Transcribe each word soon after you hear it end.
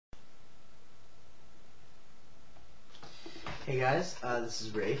Hey guys, this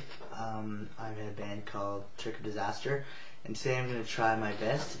is Rafe. I'm in a band called Trick or Disaster, and today I'm going to try my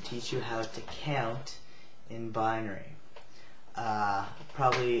best to teach you how to count in binary.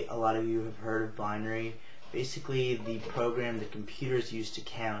 Probably a lot of you have heard of binary. Basically, the program that computers use to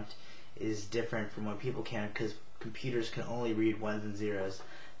count is different from what people count because computers can only read ones and zeros.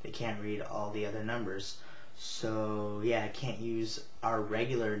 They can't read all the other numbers. So yeah, it can't use our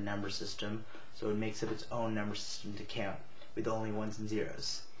regular number system, so it makes up its own number system to count with only ones and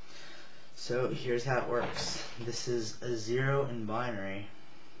zeros. So here's how it works. This is a 0 in binary.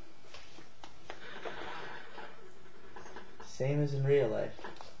 Same as in real life.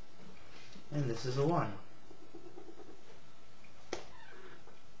 And this is a 1.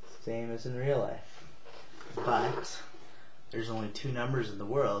 Same as in real life. But there's only 2 numbers in the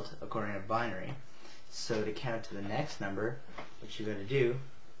world according to binary. So to count to the next number, what you gotta do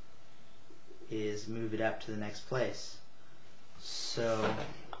is move it up to the next place. So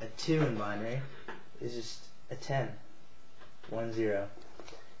a 2 in binary is just a 10, 1, 0.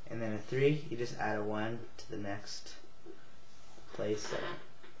 And then a 3, you just add a 1 to the next place there.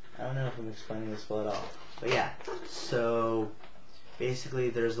 I don't know if I'm explaining this well at all. But yeah, so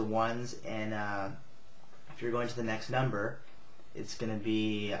basically there's the ones, and if you're going to the next number, it's going to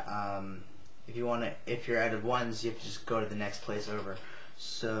be, if you're out of ones, you have to just go to the next place over.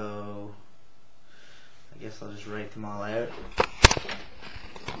 So I guess I'll just write them all out.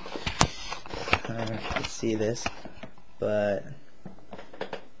 I don't know if you can see this, but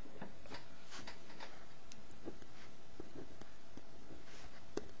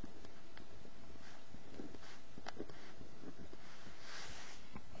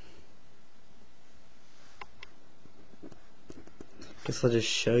guess I'll just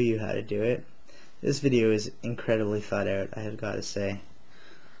show you how to do it. This video is incredibly thought out, I have got to say.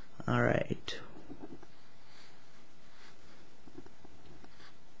 Alright.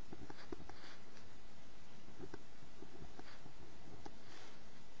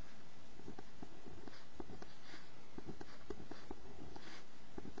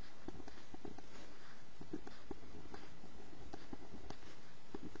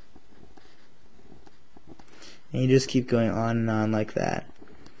 And you just keep going on and on like that,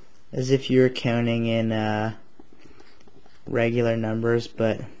 as if you're counting in regular numbers,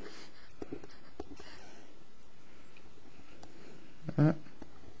 but I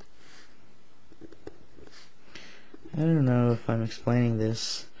don't know if I'm explaining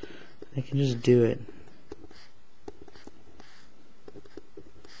this. I can just do it.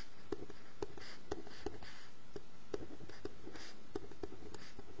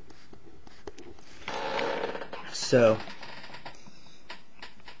 So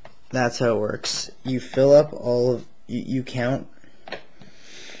that's how it works. You fill up all of you count.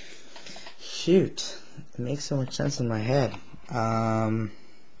 Shoot, it makes so much sense in my head.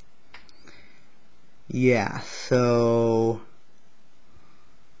 Yeah, so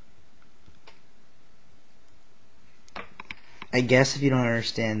I guess if you don't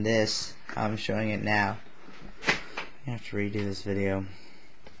understand this, I'm showing it now. I have to redo this video.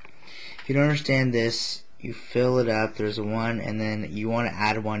 If you don't understand this, you fill it up, there's a 1, and then you want to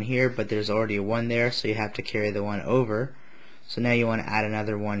add 1 here, but there's already a 1 there, so you have to carry the 1 over. So now you want to add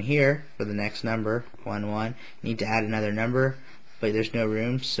another 1 here for the next number, 1, 1. You need to add another number, but there's no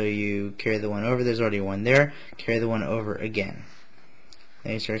room, so you carry the 1 over, there's already a 1 there, carry the 1 over again.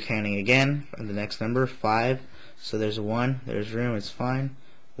 Then you start counting again for the next number, 5, so there's a 1, there's room, it's fine.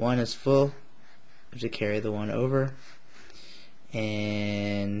 1 is full, you have to carry the 1 over,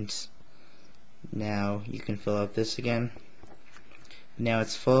 and now you can fill up this again. Now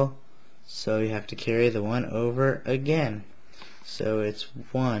it's full, so you have to carry the 1 over again. So it's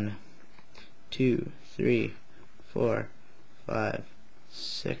 1, 2, 3, 4, 5,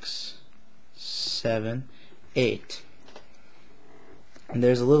 6, 7, 8. And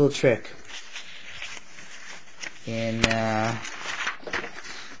there's a little trick. In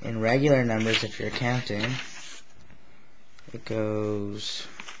regular numbers, if you're counting, it goes,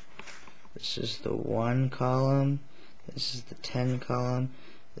 this is the 1 column, this is the 10 column,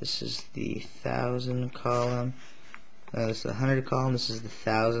 this is the 1,000 column, this is the 100 column, this is the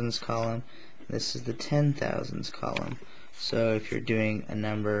thousands column, this is the 10,000s column. So if you're doing a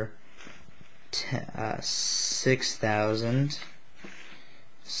number 6,000,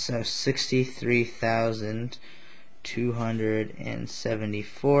 so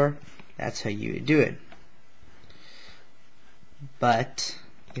 63,274, that's how you would do it. But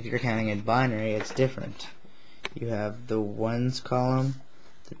if you're counting in binary, it's different. You have the 1s column,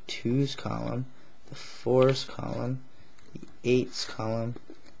 the 2s column, the 4s column, the 8s column,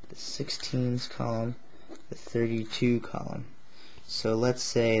 the 16s column, the 32 column. So let's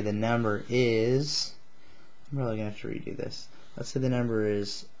say the number is, I'm probably going to have to redo this. Let's say the number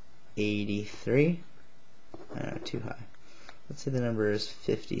is 83. No, too high. Let's say the number is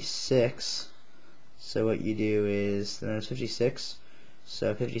 56. So what you do is, the number is 56.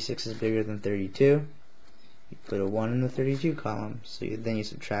 So 56 is bigger than 32. You put a 1 in the 32 column. So then you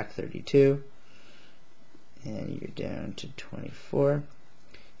subtract 32. And you're down to 24.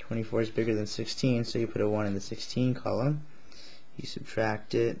 24 is bigger than 16, so you put a 1 in the 16 column. You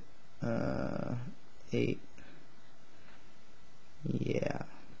subtract it, 8. Yeah,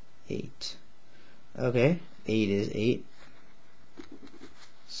 8. Okay, 8 is 8.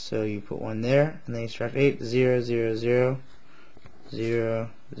 So you put 1 there, and then you subtract 8, 0, 0, 0, 0,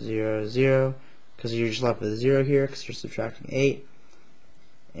 0, 0, because you're just left with a 0 here, because you're subtracting 8.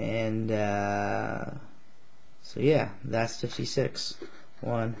 And, so yeah, that's 56.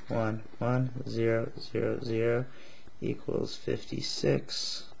 1, 1, 1, 0, 0, 0 equals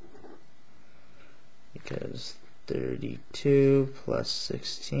 56, because 32 plus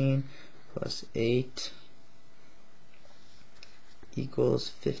 16 plus 8 equals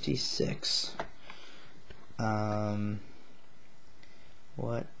 56.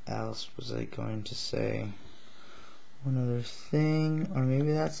 What else was I going to say? One other thing, or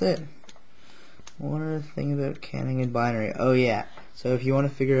maybe that's it. One other thing about counting in binary. Oh yeah, so if you want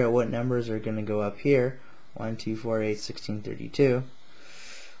to figure out what numbers are going to go up here, 1, 2, 4, 8, 16, 32,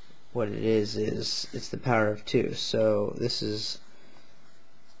 what it is it's the power of 2. So this is,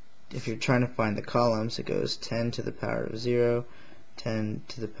 if you're trying to find the columns, it goes 10 to the power of 0, 10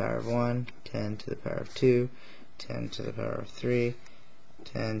 to the power of 1, 10 to the power of 2, 10 to the power of 3,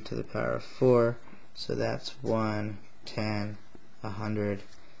 10 to the power of 4. So that's 1, 10, 100,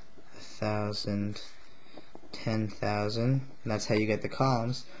 1,000, 10,000. That's how you get the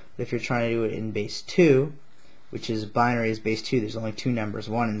columns. But if you're trying to do it in base 2, which is binary is base 2, there's only two numbers,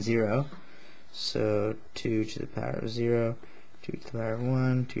 1 and 0. So 2 to the power of 0, 2 to the power of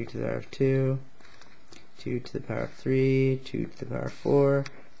 1, 2 to the power of 2, 2 to the power of 3, 2 to the power of 4,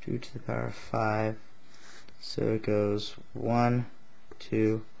 2 to the power of 5. So it goes 1,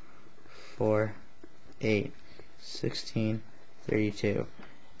 2, 4, 8, 16, 32.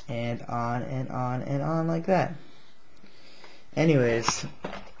 And on and on and on like that. Anyways,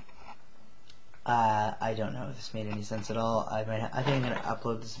 I don't know if this made any sense at all. I think I'm going to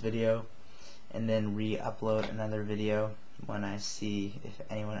upload this video and then re-upload another video when I see if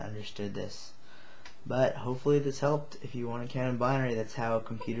anyone understood this. But hopefully this helped. If you want to count in binary, that's how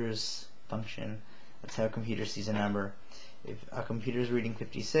computers function. That's how a computer sees a number. If a computer is reading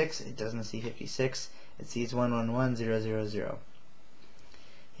 56, it doesn't see 56. It sees 111,000.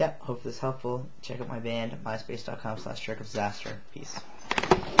 Yeah, hope this is helpful. Check out my band, myspace.com/trickofdisaster. Peace.